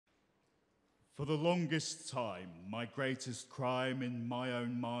For the longest time, my greatest crime in my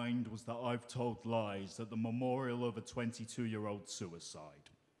own mind was that I've told lies at the memorial of a 22-year-old suicide.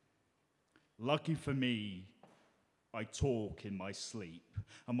 Lucky for me, I talk in my sleep,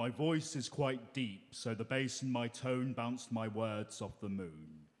 and my voice is quite deep, so the bass in my tone bounced my words off the moon.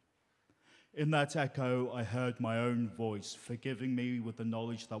 In that echo, I heard my own voice, forgiving me with the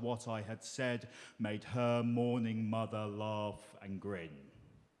knowledge that what I had said made her mourning mother laugh and grin.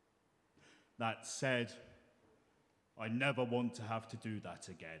 That said, I never want to have to do that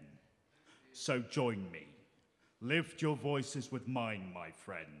again. So join me. Lift your voices with mine, my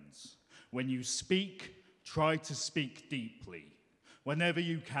friends. When you speak, try to speak deeply. Whenever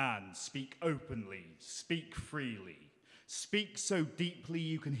you can, speak openly, speak freely. Speak so deeply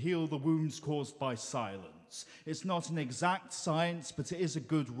you can heal the wounds caused by silence. It's not an exact science, but it is a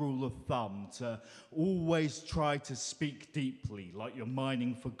good rule of thumb to always try to speak deeply, like you're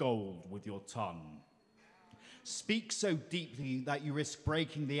mining for gold with your tongue. Speak so deeply that you risk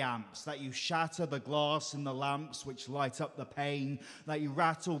breaking the amps, that you shatter the glass in the lamps which light up the pain, that you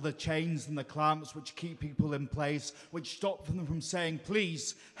rattle the chains and the clamps which keep people in place, which stop them from saying,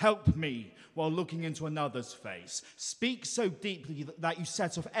 "Please help me," while looking into another's face. Speak so deeply that you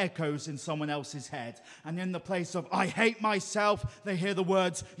set off echoes in someone else's head, and in the place of "I hate myself," they hear the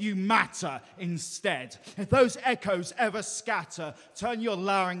words "you matter" instead. If those echoes ever scatter, turn your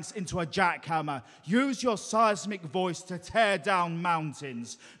larynx into a jackhammer. Use your seismic voice to tear down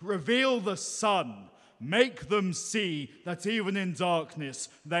mountains. Reveal the sun. Make them see that even in darkness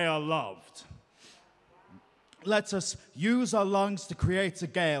they are loved. Let us use our lungs to create a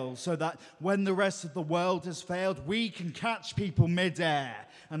gale so that when the rest of the world has failed, we can catch people mid-air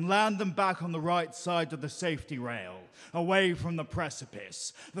and land them back on the right side of the safety rail, away from the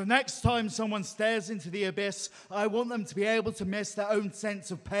precipice. The next time someone stares into the abyss, I want them to be able to miss their own sense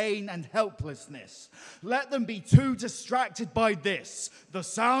of pain and helplessness. Let them be too distracted by this, the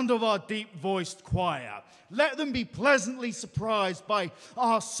sound of our deep-voiced choir. Let them be pleasantly surprised by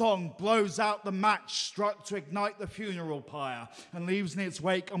our song blows out the match struck to ignite the funeral pyre and leaves in its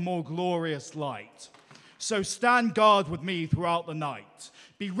wake a more glorious light. So stand guard with me throughout the night.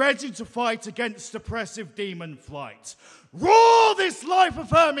 Be ready to fight against oppressive demon flight. Roar this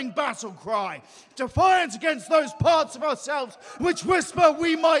life-affirming battle cry, defiant against those parts of ourselves which whisper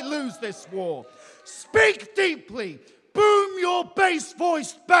we might lose this war. Speak deeply, boom your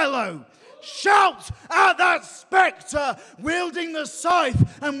bass-voiced bellow. Shout at that spectre wielding the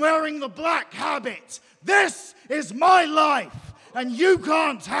scythe and wearing the black habit. This is my life, and you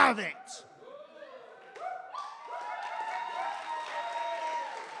can't have it.